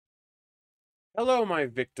Hello, my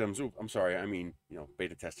victims. Ooh, I'm sorry. I mean,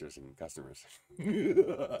 beta testers and customers.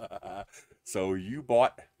 So you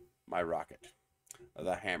bought my rocket,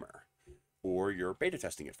 the hammer, or you're beta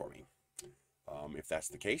testing it for me. If that's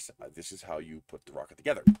the case, this is how you put the rocket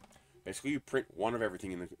together. Basically, you print one of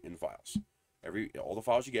everything in the files. All the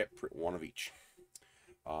files you get, print one of each.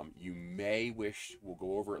 You may wish, we'll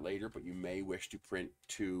go over it later, but you may wish to print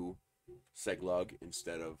two seglug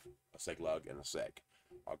instead of a seglug and a seg.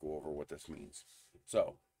 I'll go over what this means.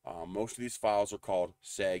 So, most of these files are called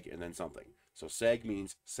seg and then something. So seg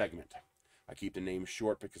means segment. I keep the name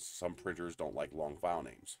short because some printers don't like long file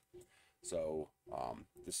names. So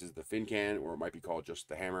this is the fin can, or it might be called just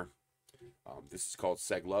the hammer. This is called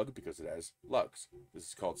seglug because it has lugs. This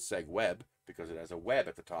is called segweb because it has a web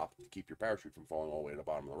at the top to keep your parachute from falling all the way to the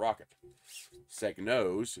bottom of the rocket. Seg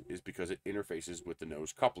nose is because it interfaces with the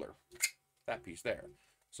nose coupler, that piece there.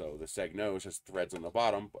 So the seg nose has threads on the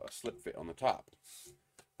bottom, but a slip fit on the top.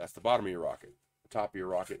 That's the bottom of your rocket. The top of your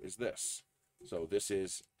rocket is this. So this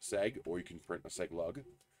is seg, or you can print a seg lug.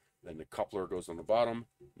 Then the coupler goes on the bottom,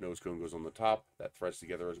 nose cone goes on the top. That threads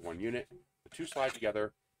together as one unit. The two slide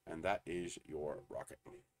together, and that is your rocket.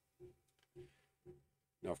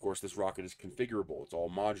 Now, of course, this rocket is configurable. It's all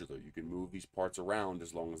modular. You can move these parts around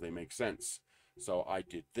as long as they make sense. So I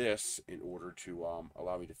did this in order to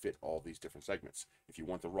allow me to fit all these different segments. If you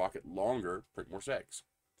want the rocket longer, print more segs.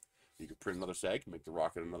 You can print another seg, make the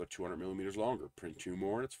rocket another 200 millimeters longer. Print two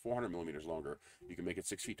more, and it's 400 millimeters longer. You can make it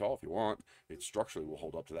 6 feet tall if you want. It structurally will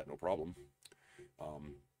hold up to that, no problem.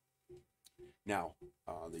 Now,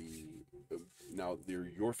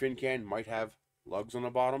 your fin can might have lugs on the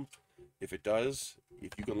bottom. If it does,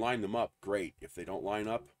 if you can line them up, great. If they don't line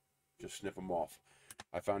up, just snip them off.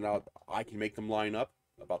 I found out I can make them line up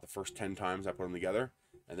about the first 10 times I put them together,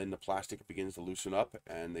 and then the plastic begins to loosen up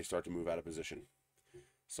and they start to move out of position.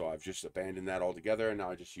 So I've just abandoned that altogether, and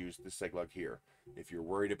now I just use this seglug here. If you're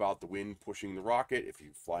worried about the wind pushing the rocket, if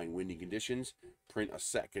you fly in windy conditions, print a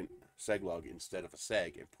second seglug instead of a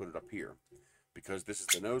seg and put it up here. Because this is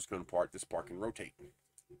the nose cone part, this part can rotate.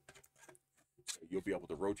 So you'll be able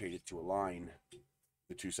to rotate it to align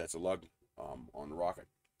the two sets of lug on the rocket.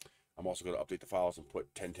 I'm also going to update the files and put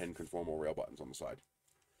 1010 conformal rail buttons on the side.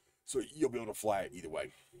 So you'll be able to fly it either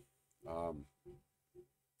way.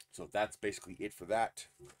 So that's basically it for that.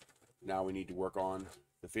 Now we need to work on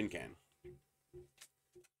the fin can.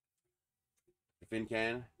 The fin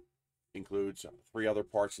can includes 3 other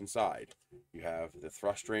parts inside. You have the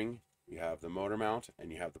thrust ring, you have the motor mount,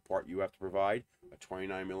 and you have the part you have to provide, a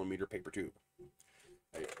 29 millimeter paper tube.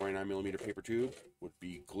 A 29 millimeter paper tube would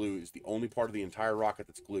be glued, is the only part of the entire rocket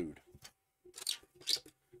that's glued.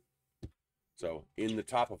 So in the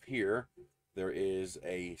top of here, there is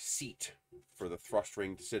a seat for the thrust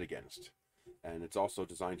ring to sit against. And it's also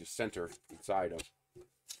designed to center inside of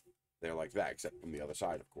there like that, except from the other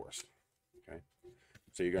side, of course. Okay.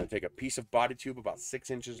 So you're going to take a piece of body tube about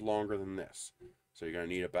 6 inches longer than this. So you're going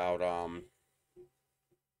to need about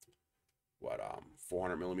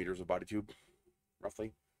 400 millimeters of body tube,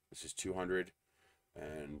 roughly. This is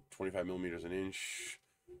 225 millimeters an inch.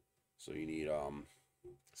 So you need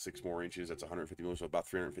 6 more inches. That's 150 millimeters, so about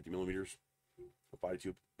 350 millimeters of body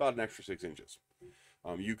tube, about an extra 6 inches.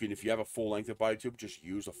 You can, if you have a full length of body tube, just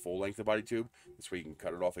use a full length of body tube. This way you can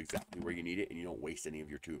cut it off exactly where you need it, and you don't waste any of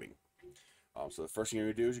your tubing. So the first thing you're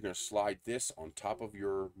going to do is you're going to slide this on top of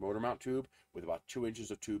your motor mount tube with about 2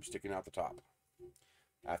 inches of tube sticking out the top.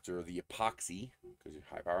 After the epoxy, because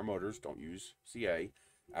high power motors don't use CA,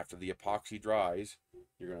 after the epoxy dries,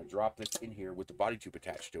 you're going to drop this in here with the body tube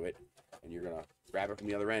attached to it, and you're going to grab it from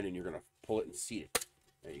the other end, and you're going to pull it and seat it.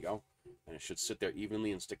 There you go. And it should sit there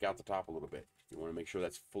evenly and stick out the top a little bit. You want to make sure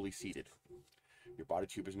that's fully seated. Your body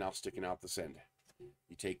tube is now sticking out this end.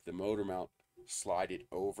 You take the motor mount, slide it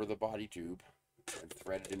over the body tube, and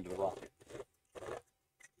thread it into the rocket.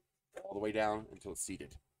 All the way down until it's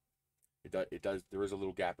seated. There is a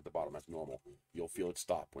little gap at the bottom, that's normal. You'll feel it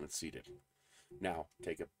stop when it's seated. Now,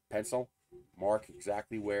 take a pencil, mark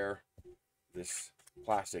exactly where this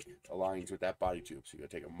plastic aligns with that body tube. So you're going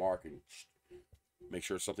to take a mark and make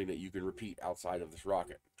sure it's something that you can repeat outside of this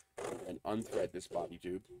rocket. And unthread this body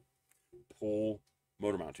tube, pull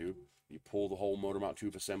motor mount tube. You pull the whole motor mount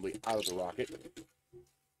tube assembly out of the rocket.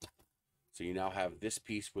 So you now have this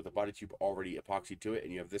piece with the body tube already epoxied to it,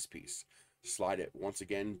 and you have this piece. Slide it once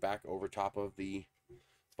again back over top of the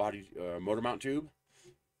motor mount tube.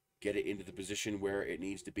 Get it into the position where it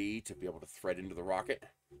needs to be able to thread into the rocket.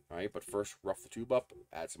 All right, but first rough the tube up,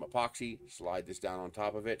 add some epoxy, slide this down on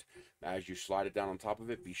top of it. As you slide it down on top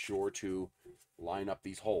of it, be sure to line up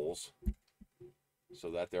these holes so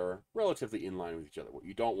that they're relatively in line with each other. What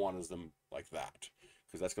you don't want is them like that,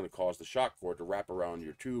 because that's going to cause the shock cord to wrap around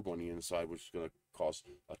your tube on the inside, which is going to cause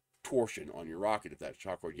a torsion on your rocket if that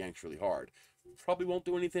shock cord yanks really hard. Probably won't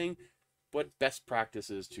do anything, but best practice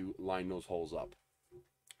is to line those holes up.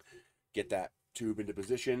 Get that tube into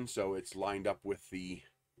position so it's lined up with the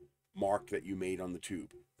mark that you made on the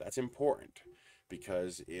tube. That's important,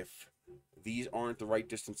 because if these aren't the right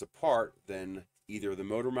distance apart, then either the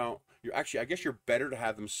motor mount, I guess you're better to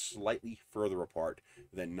have them slightly further apart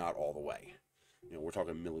than not all the way. You know, we're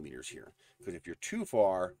talking millimeters here, because if you're too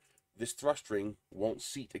far, this thrust ring won't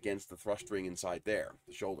seat against the thrust ring inside there,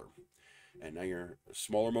 the shoulder. And now your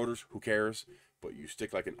smaller motors, who cares? But you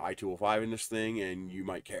stick like an I-205 in this thing and you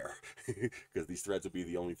might care, because these threads will be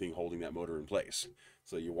the only thing holding that motor in place.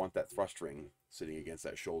 So you want that thrust ring sitting against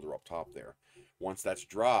that shoulder up top there. Once that's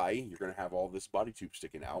dry, you're going to have all this body tube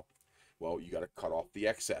sticking out. Well, you got to cut off the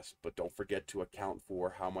excess, but don't forget to account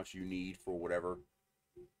for how much you need for whatever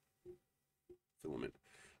filament,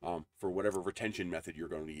 for whatever retention method you're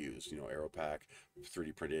going to use. You know, Aeropack,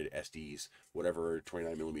 3D printed, SDs, whatever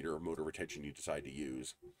 29mm motor retention you decide to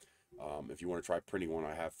use. If you want to try printing one,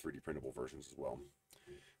 I have 3D printable versions as well.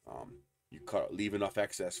 You leave enough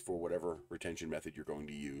excess for whatever retention method you're going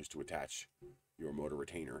to use to attach your motor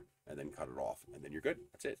retainer, and then cut it off, and then you're good.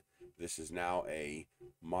 That's it. This is now a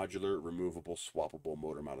modular, removable, swappable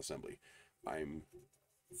motor mount assembly.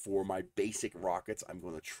 For my basic rockets, I'm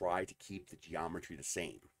going to try to keep the geometry the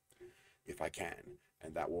same if I can,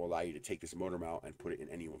 and that will allow you to take this motor mount and put it in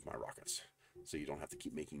any of my rockets, so you don't have to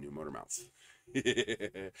keep making new motor mounts.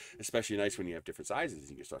 Especially nice when you have different sizes and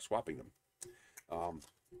you can start swapping them.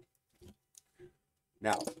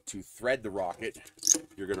 Now, to thread the rocket,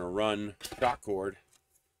 you're going to run shock cord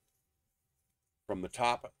from the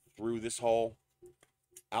top through this hole,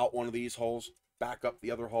 out one of these holes, back up the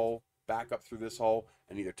other hole, back up through this hole,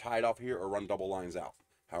 and either tie it off here or run double lines out,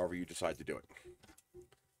 however you decide to do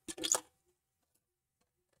it.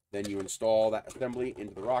 Then you install that assembly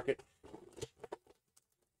into the rocket.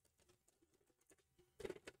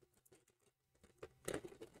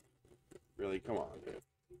 Really, come on, dude.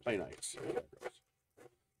 Play nice.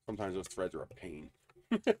 Sometimes those threads are a pain.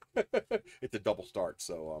 It's a double start,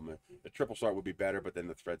 so a triple start would be better, but then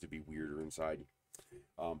the threads would be weirder inside.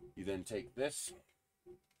 You then take this.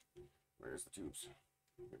 Where's the tubes?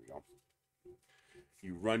 There we go.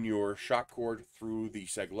 You run your shock cord through the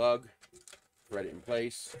seg lug, thread it in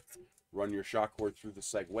place. Run your shock cord through the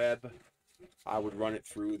seg web. I would run it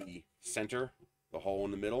through the center, the hole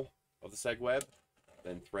in the middle of the seg web,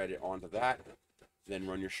 then thread it onto that. Then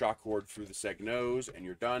run your shock cord through the seg nose, and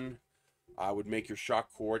you're done. I would make your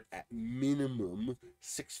shock cord at minimum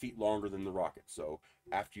 6 feet longer than the rocket. So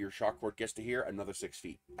after your shock cord gets to here, another 6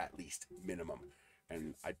 feet at least minimum,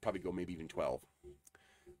 and I'd probably go maybe even 12.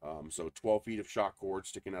 So 12 feet of shock cord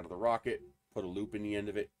sticking out of the rocket. Put a loop in the end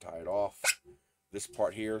of it, tie it off. This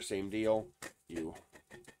part here, same deal. You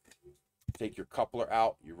take your coupler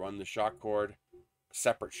out. You run the shock cord,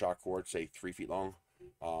 separate shock cord, say 3 feet long.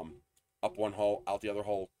 Up one hole, out the other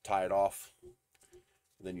hole, tie it off.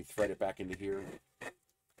 And then you thread it back into here.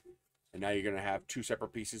 And now you're going to have two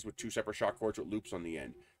separate pieces with two separate shock cords with loops on the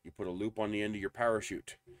end. You put a loop on the end of your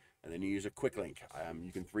parachute, and then you use a quick link.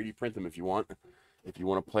 You can 3D print them if you want. If you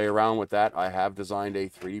want to play around with that, I have designed a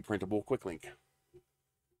 3D printable quick link.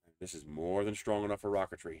 This is more than strong enough for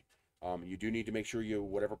rocketry. You do need to make sure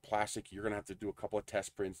whatever plastic, you're going to have to do a couple of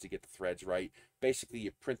test prints to get the threads right. Basically,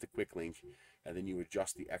 you print the quick link, and then you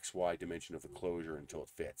adjust the XY dimension of the closure until it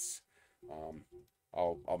fits.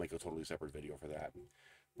 I'll make a totally separate video for that.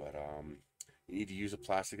 But you need to use a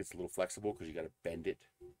plastic that's a little flexible, because you got to bend it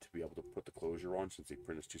to be able to put the closure on, since they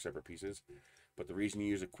print as two separate pieces. But the reason you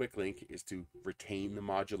use a quick link is to retain the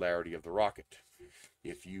modularity of the rocket.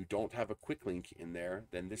 If you don't have a quick link in there,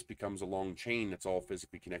 then this becomes a long chain that's all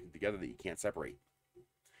physically connected together that you can't separate.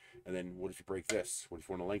 And then what if you break this? What if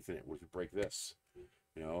you want to lengthen it? What if you break this?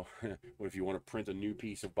 You know, what if you want to print a new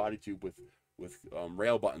piece of body tube with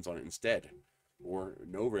rail buttons on it instead? Or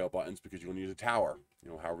no rail buttons because you want to use a tower, you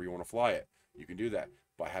know, however you want to fly it. You can do that.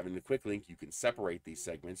 By having the quick link, you can separate these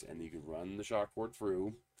segments, and you can run the shock cord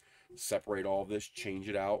through, separate all of this, change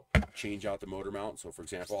it out, change out the motor mount. So for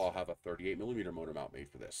example, I'll have a 38mm motor mount made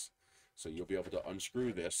for this. So you'll be able to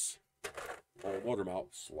unscrew this whole motor mount,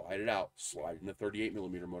 slide it out, slide in the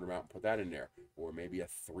 38mm motor mount, and put that in there. Or maybe a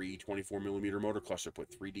 24mm motor cluster,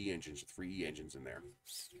 put 3D engines, 3E engines in there.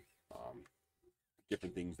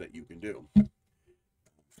 Different things that you can do.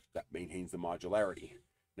 That maintains the modularity.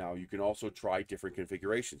 Now you can also try different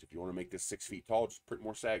configurations. If you want to make this 6 feet tall, just print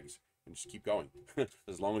more segs and just keep going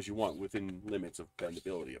as long as you want, within limits of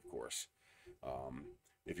bendability, of course.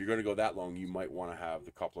 If you're going to go that long, you might want to have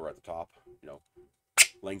the coupler at the top. You know,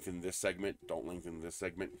 lengthen this segment. Don't lengthen this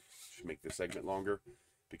segment. Just make this segment longer,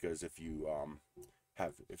 because if you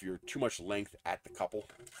if you're too much length at the couple,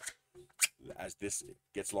 as this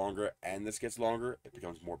gets longer and this gets longer, it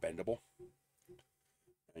becomes more bendable.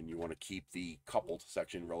 And you want to keep the coupled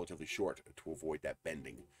section relatively short to avoid that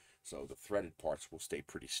bending. So the threaded parts will stay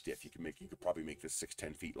pretty stiff. You could probably make this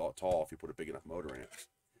 6-10 feet tall if you put a big enough motor in it.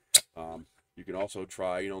 You can also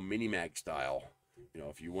try, you know, mini mag style. You know,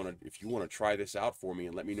 if you want to try this out for me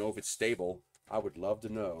and let me know if it's stable, I would love to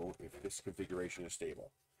know if this configuration is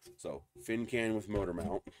stable. So fin can with motor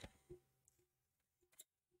mount,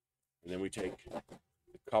 and then we take the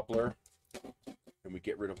coupler and we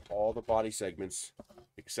get rid of all the body segments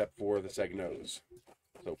except for the seg nose.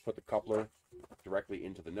 So put the coupler directly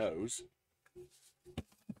into the nose,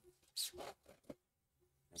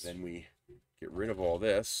 and then we get rid of all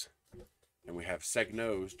this, and we have seg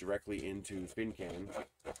nose directly into fin can,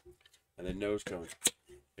 and then nose cone.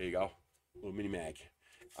 There you go, little mini mag.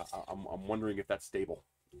 I'm wondering if that's stable.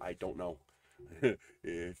 I don't know.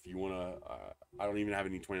 If you wanna, I don't even have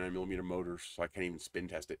any 29mm motors, so I can't even spin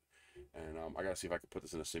test it. And I gotta see if I can put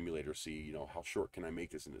this in a simulator, see, you know, how short can I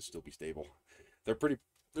make this and it still be stable. They're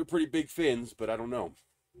pretty big fins, but I don't know.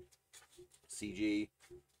 CG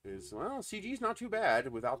is, well, CG's not too bad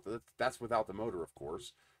without that's without the motor, of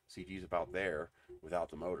course. CG's about there without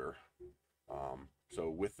the motor. So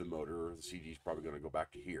with the motor, the CG's probably going to go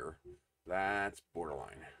back to here. That's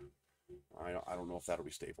borderline. I don't know if that'll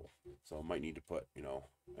be stable. So I might need to put, you know,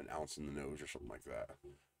 an ounce in the nose or something like that.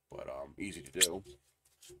 But easy to do.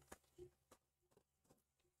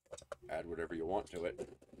 Add whatever you want to it.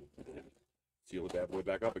 Seal the bad boy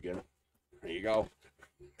back up again. There you go.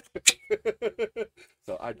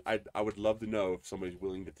 So I would love to know if somebody's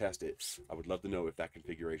willing to test it. I would love to know if that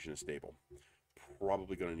configuration is stable.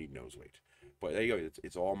 Probably going to need nose weight. But there you go.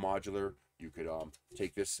 It's all modular. You could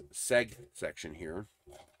take this seg section here,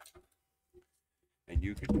 and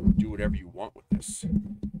you could do whatever you want with this.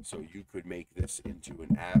 So you could make this into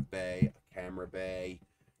an av bay, a camera bay,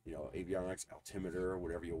 you know, avionics, altimeter,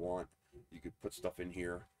 whatever you want. You could put stuff in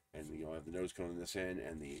here, and you know, have the nose cone on this end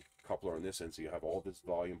and the coupler on this end, so you have all this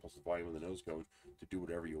volume plus the volume of the nose cone to do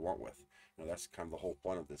whatever you want with. You know, that's kind of the whole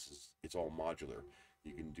fun of this, is it's all modular.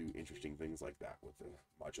 You can do interesting things like that with the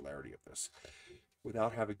modularity of this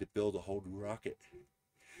without having to build a whole new rocket.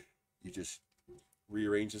 You just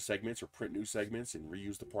rearrange the segments or print new segments and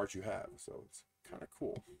reuse the parts you have. So it's kind of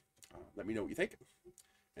cool. Let me know what you think.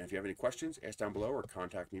 And if you have any questions, ask down below or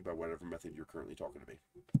contact me by whatever method you're currently talking to me.